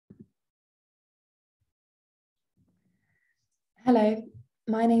Hello,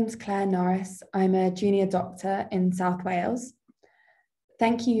 my name's Claire Norris. I'm a junior doctor in South Wales.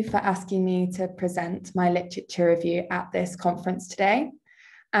 Thank you for asking me to present my literature review at this conference today.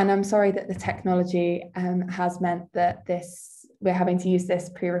 And I'm sorry that the technology has meant that we're having to use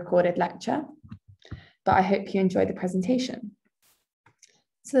this pre-recorded lecture, but I hope you enjoy the presentation.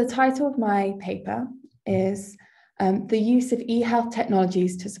 So the title of my paper is The Use of eHealth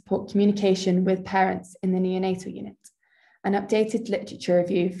Technologies to Support Communication with Parents in the Neonatal Unit, an updated literature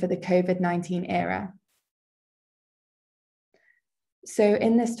review for the COVID-19 era. So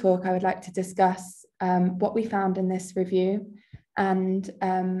in this talk, I would like to discuss what we found in this review and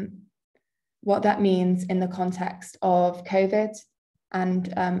what that means in the context of COVID.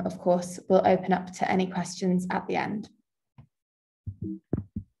 And of course, we'll open up to any questions at the end.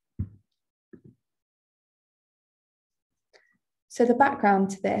 So the background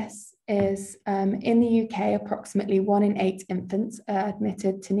to this is in the UK, approximately 1 in 8 infants are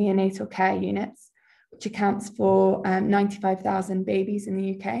admitted to neonatal care units, which accounts for 95,000 babies in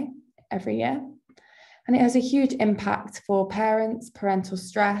the UK every year. And it has a huge impact for parents, parental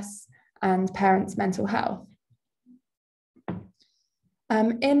stress, and parents' mental health.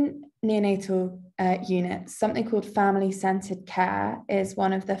 In neonatal units, something called family-centered care is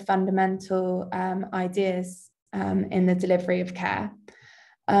one of the fundamental ideas in the delivery of care.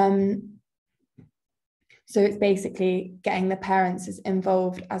 So it's basically getting the parents as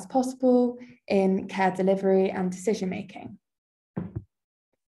involved as possible in care delivery and decision-making.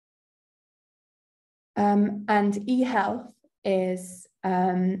 And eHealth is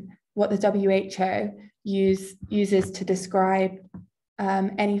what the WHO uses to describe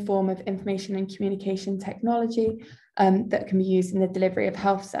any form of information and communication technology that can be used in the delivery of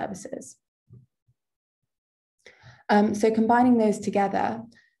health services. So combining those together,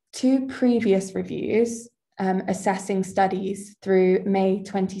 2 previous reviews assessing studies through May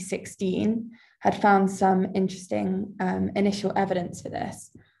 2016 had found some interesting initial evidence for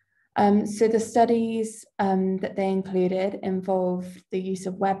this. So the studies that they included involved the use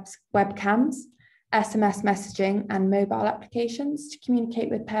of webcams, SMS messaging, and mobile applications to communicate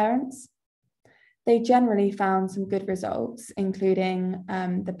with parents. They generally found some good results, including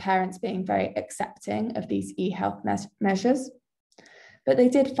the parents being very accepting of these eHealth measures. But they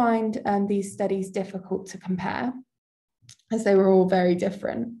did find these studies difficult to compare, as they were all very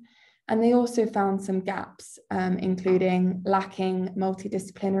different. And they also found some gaps, including lacking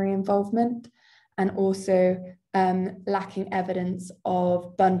multidisciplinary involvement and also lacking evidence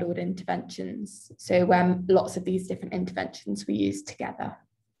of bundled interventions. So when lots of these different interventions were used together.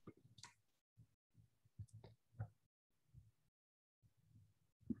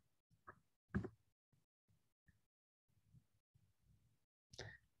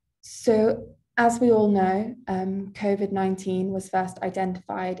 So as we all know, COVID-19 was first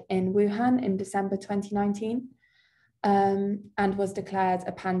identified in Wuhan in December 2019 and was declared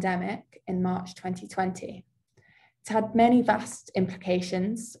a pandemic in March 2020. It's had many vast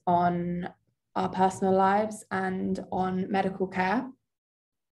implications on our personal lives and on medical care.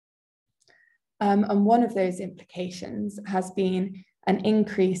 And one of those implications has been an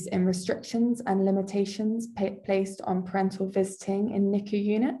increase in restrictions and limitations placed on parental visiting in NICU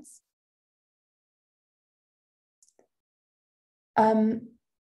units.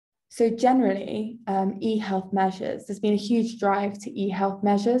 So generally, eHealth measures, there's been a huge drive to eHealth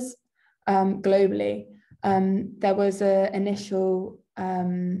measures globally. There was an initial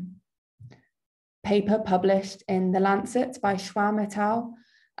paper published in The Lancet by Schwamm et al.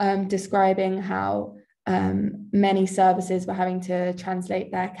 Describing how many services were having to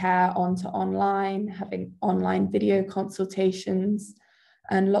translate their care onto online, having online video consultations,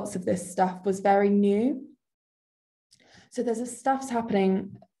 and lots of this stuff was very new. So stuff's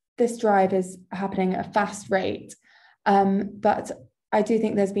happening, this drive is happening at a fast rate, but I do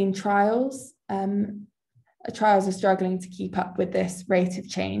think there's been trials. Trials are struggling to keep up with this rate of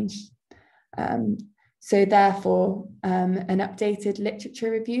change. So therefore, an updated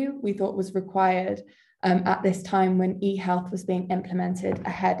literature review we thought was required at this time when eHealth was being implemented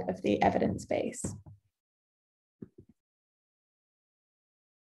ahead of the evidence base.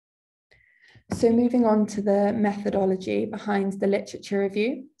 So moving on to the methodology behind the literature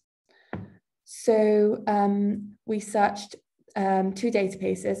review. So we searched 2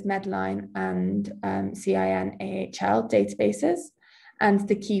 databases, Medline and CIN-AHL databases, and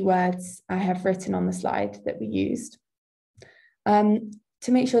the keywords I have written on the slide that we used.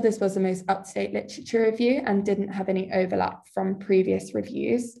 To make sure this was the most up-to-date literature review and didn't have any overlap from previous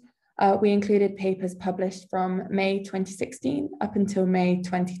reviews, we included papers published from May 2016 up until May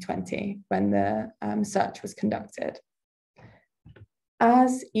 2020 when the search was conducted.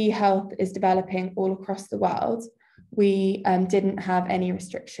 As eHealth is developing all across the world, we didn't have any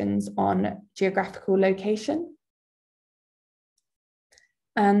restrictions on geographical location.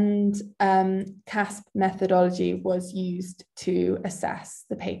 And CASP methodology was used to assess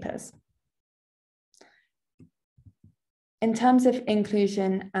the papers. In terms of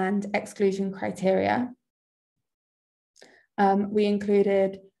inclusion and exclusion criteria, we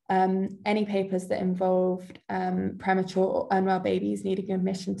included any papers that involved premature or unwell babies needing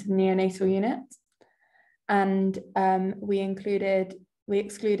admission to the neonatal unit. And we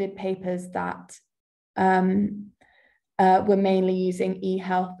excluded papers that were mainly using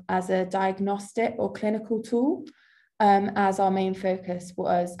eHealth as a diagnostic or clinical tool, as our main focus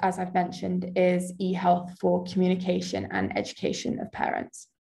was, as I've mentioned, is eHealth for communication and education of parents.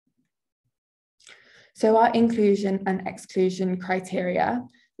 So our inclusion and exclusion criteria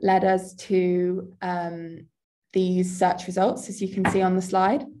led us to these search results, as you can see on the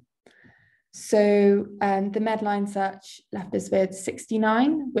slide. So the Medline search left us with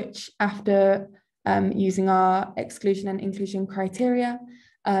 69, which after using our exclusion and inclusion criteria,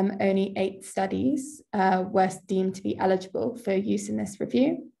 only 8 studies were deemed to be eligible for use in this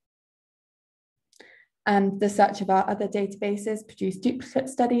review. And the search of our other databases produced duplicate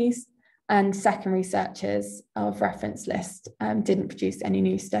studies, and secondary searches of reference list didn't produce any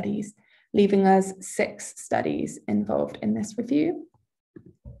new studies, leaving us 6 studies involved in this review.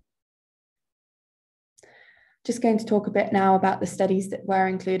 Just going to talk a bit now about the studies that were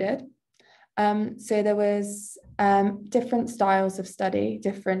included. So there was different styles of study,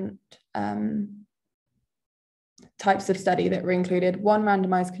 different types of study that were included: 1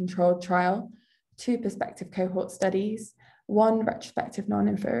 randomized controlled trial, 2 prospective cohort studies, 1 retrospective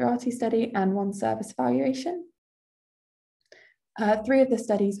non-inferiority study, and 1 service evaluation. 3 of the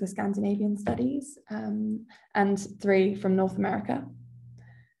studies were Scandinavian studies, and 3 from North America.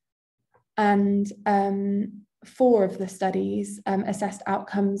 And 4 of the studies assessed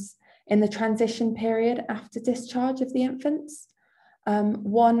outcomes in the transition period after discharge of the infants.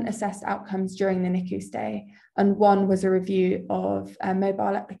 1 assessed outcomes during the NICU stay, and 1 was a review of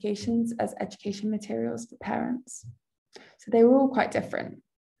mobile applications as education materials for parents. So they were all quite different.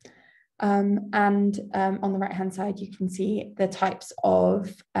 And on the right-hand side, you can see the types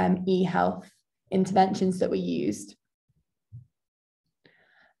of eHealth interventions that were used.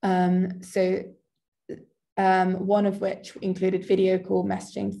 One of which included video call,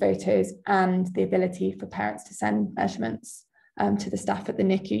 messaging, photos, and the ability for parents to send measurements to the staff at the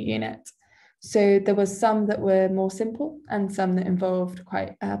NICU unit. So there was some that were more simple and some that involved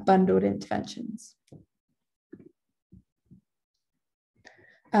quite bundled interventions.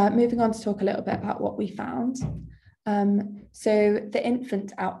 Moving on to talk a little bit about what we found. So the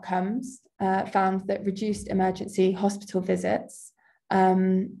infant outcomes found that reduced emergency hospital visits,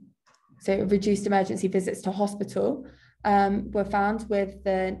 so reduced emergency visits to hospital were found with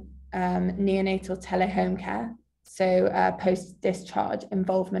the neonatal telehome care, so post-discharge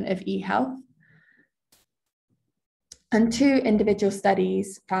involvement of eHealth. And 2 individual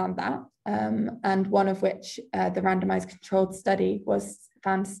studies found that, and one of which, the randomized controlled study,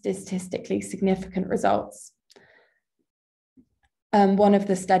 found statistically significant results. One of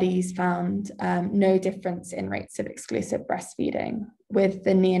the studies found no difference in rates of exclusive breastfeeding with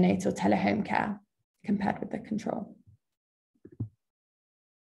the neonatal telehome care compared with the control.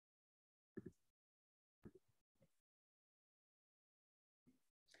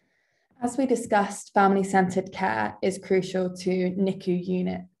 As we discussed, family-centered care is crucial to NICU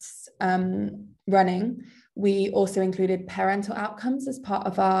units running. We also included parental outcomes as part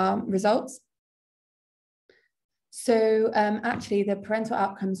of our results. So actually the parental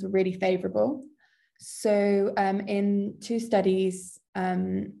outcomes were really favorable. So in 2 studies,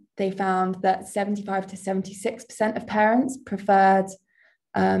 they found that 75 to 76% of parents preferred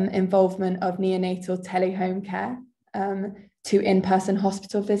involvement of neonatal telehome care to in-person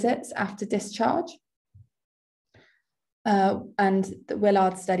hospital visits after discharge. And the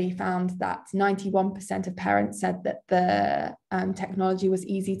Willard study found that 91% of parents said that the technology was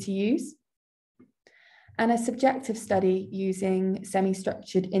easy to use. And a subjective study using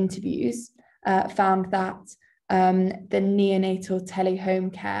semi-structured interviews found that the neonatal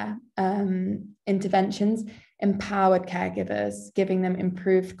telehome care interventions empowered caregivers, giving them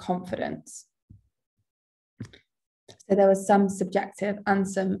improved confidence. So there was some subjective and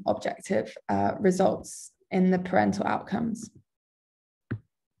some objective results in the parental outcomes.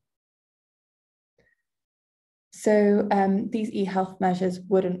 So these eHealth measures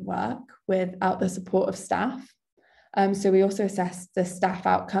wouldn't work without the support of staff. So we also assessed the staff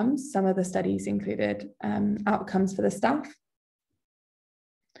outcomes. Some of the studies included outcomes for the staff.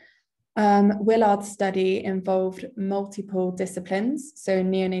 Willard's study involved multiple disciplines, so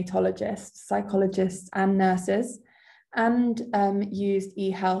neonatologists, psychologists, and nurses, and used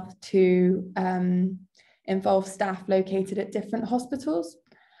eHealth to involve staff located at different hospitals.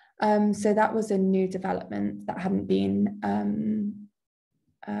 So that was a new development that hadn't been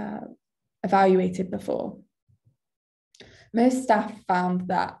evaluated before. Most staff found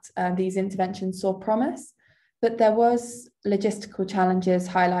that these interventions saw promise, but there was logistical challenges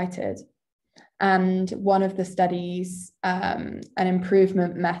highlighted. And one of the studies, an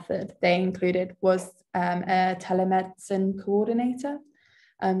improvement method they included was a telemedicine coordinator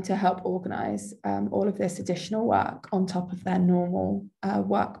to help organise all of this additional work on top of their normal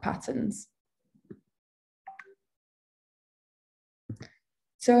work patterns.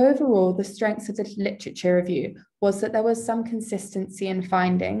 So overall, the strengths of the literature review was that there was some consistency in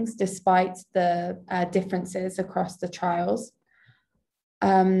findings despite the differences across the trials.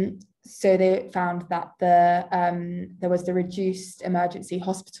 So they found that there was the reduced emergency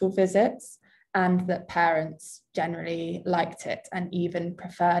hospital visits and that parents generally liked it and even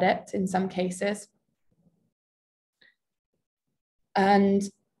preferred it in some cases. And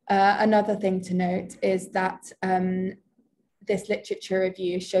another thing to note is that this literature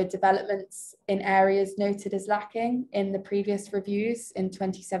review showed developments in areas noted as lacking in the previous reviews in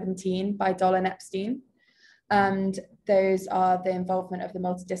 2017 by Doll and Epstein. And those are the involvement of the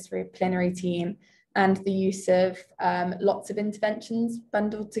multidisciplinary team and the use of lots of interventions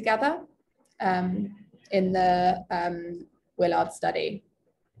bundled together in the Willard study.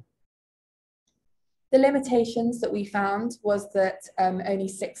 The limitations that we found was that only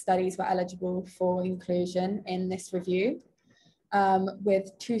 6 studies were eligible for inclusion in this review,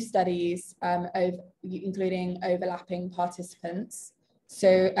 with 2 studies including overlapping participants.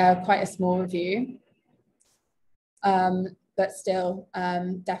 So quite a small review, but still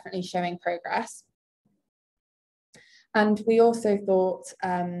definitely showing progress. And we also thought,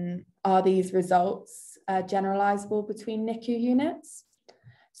 are these results generalizable between NICU units?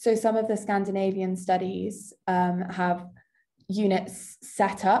 So some of the Scandinavian studies have units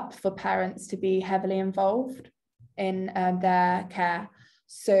set up for parents to be heavily involved in their care.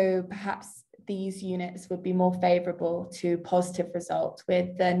 So perhaps these units would be more favourable to positive results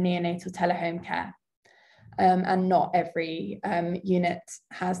with the neonatal telehome care. And not every unit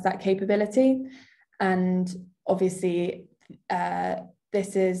has that capability. And obviously,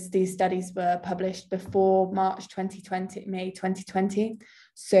 these studies were published before March 2020, May 2020.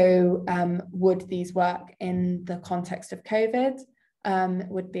 So would these work in the context of COVID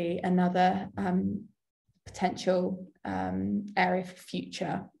would be another potential area for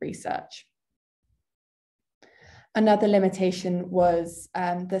future research. Another limitation was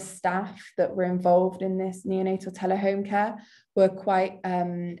the staff that were involved in this neonatal telehome care were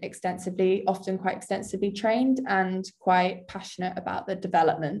often quite extensively trained and quite passionate about the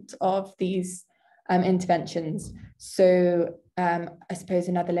development of these interventions. So I suppose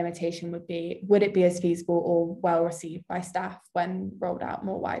another limitation would be, would it be as feasible or well received by staff when rolled out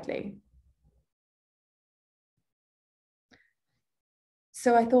more widely?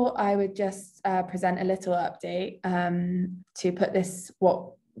 So I thought I would just present a little update to put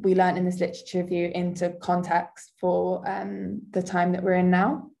what we learned in this literature review into context for the time that we're in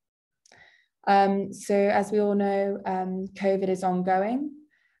now. So as we all know, COVID is ongoing.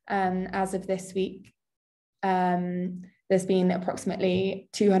 As of this week, there's been approximately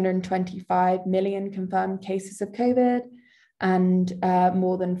 225 million confirmed cases of COVID and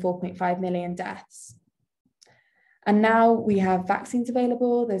more than 4.5 million deaths. And now we have vaccines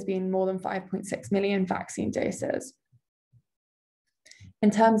available. There's been more than 5.6 million vaccine doses. In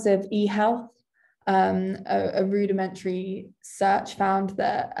terms of eHealth, a rudimentary search found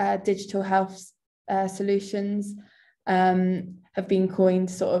that digital health solutions have been coined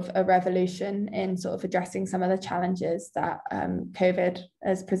sort of a revolution in sort of addressing some of the challenges that COVID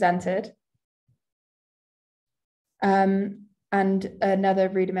has presented. And another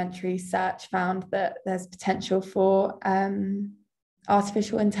rudimentary search found that there's potential for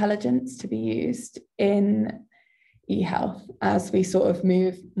artificial intelligence to be used in eHealth as we sort of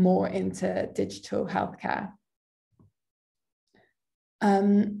move more into digital healthcare.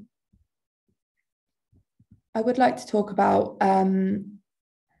 I would like to talk about a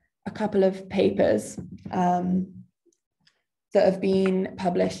couple of papers that have been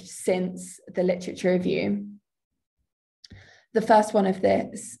published since the literature review. The first one of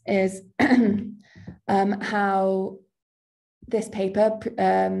this is how this paper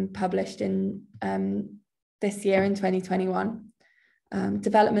published in this year in 2021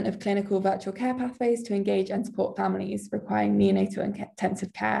 development of clinical virtual care pathways to engage and support families requiring neonatal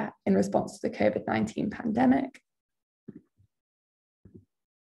intensive care in response to the COVID-19 pandemic.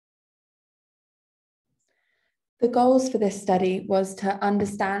 The goals for this study was to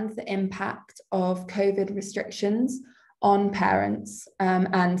understand the impact of COVID restrictions on parents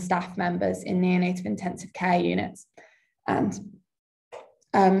and staff members in neonatal intensive care units, and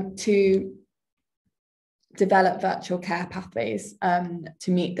to develop virtual care pathways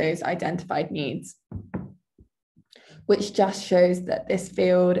to meet those identified needs, which just shows that this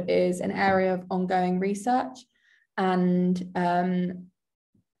field is an area of ongoing research and an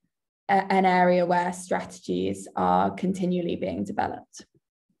area where strategies are continually being developed.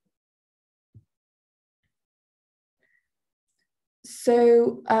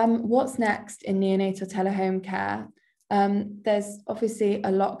 So what's next in neonatal telehome care? There's obviously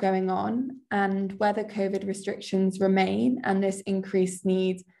a lot going on, and whether COVID restrictions remain and this increased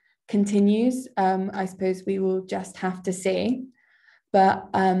need continues, I suppose we will just have to see. But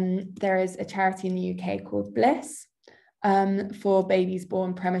there is a charity in the UK called Bliss for babies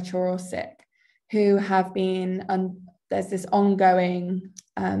born premature or sick, who have been, there's this ongoing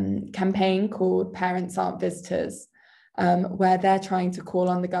campaign called Parents Aren't Visitors, where they're trying to call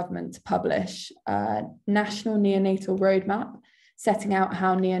on the government to publish a national neonatal roadmap, setting out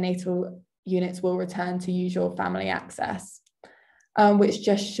how neonatal units will return to usual family access, which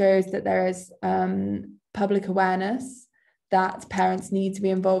just shows that there is public awareness that parents need to be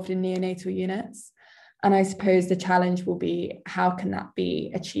involved in neonatal units. And I suppose the challenge will be, how can that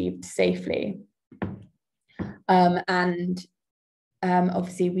be achieved safely?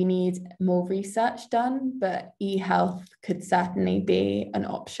 Obviously we need more research done, but eHealth could certainly be an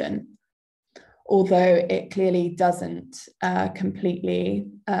option, although it clearly doesn't completely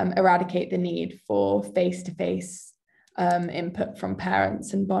eradicate the need for face-to-face input from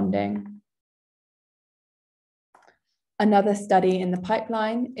parents and bonding. Another study in the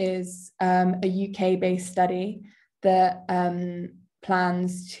pipeline is a UK-based study that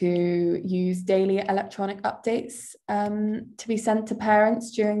plans to use daily electronic updates to be sent to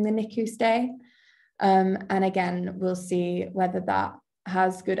parents during the NICU stay. And again, we'll see whether that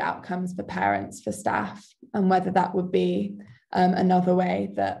has good outcomes for parents, for staff, and whether that would be another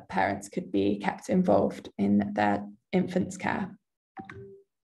way that parents could be kept involved in their infant's care.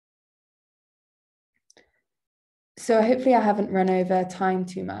 So hopefully I haven't run over time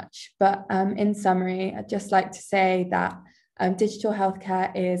too much, but in summary, I'd just like to say that digital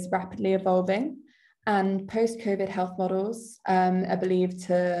healthcare is rapidly evolving, and post-COVID health models are believed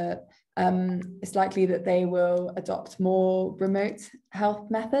to, it's likely that they will adopt more remote health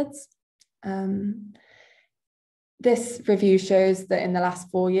methods. This review shows that in the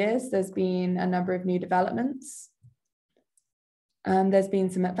last 4 years, there's been a number of new developments. There's been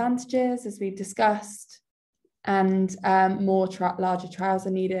some advantages, as we've discussed, and more larger trials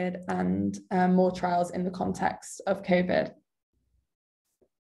are needed, and more trials in the context of COVID.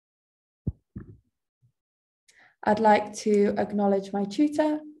 I'd like to acknowledge my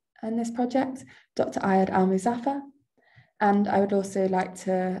tutor in this project, Dr. Ayad Al-Muzaffar, and I would also like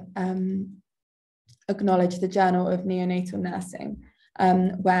to acknowledge the Journal of Neonatal Nursing,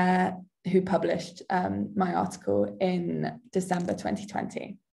 who published my article in December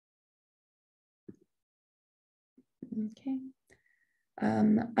 2020. Okay,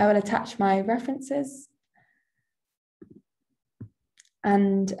 I will attach my references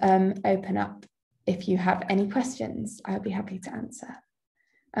and open up. If you have any questions, I'll be happy to answer.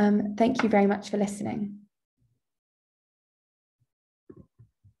 Thank you very much for listening.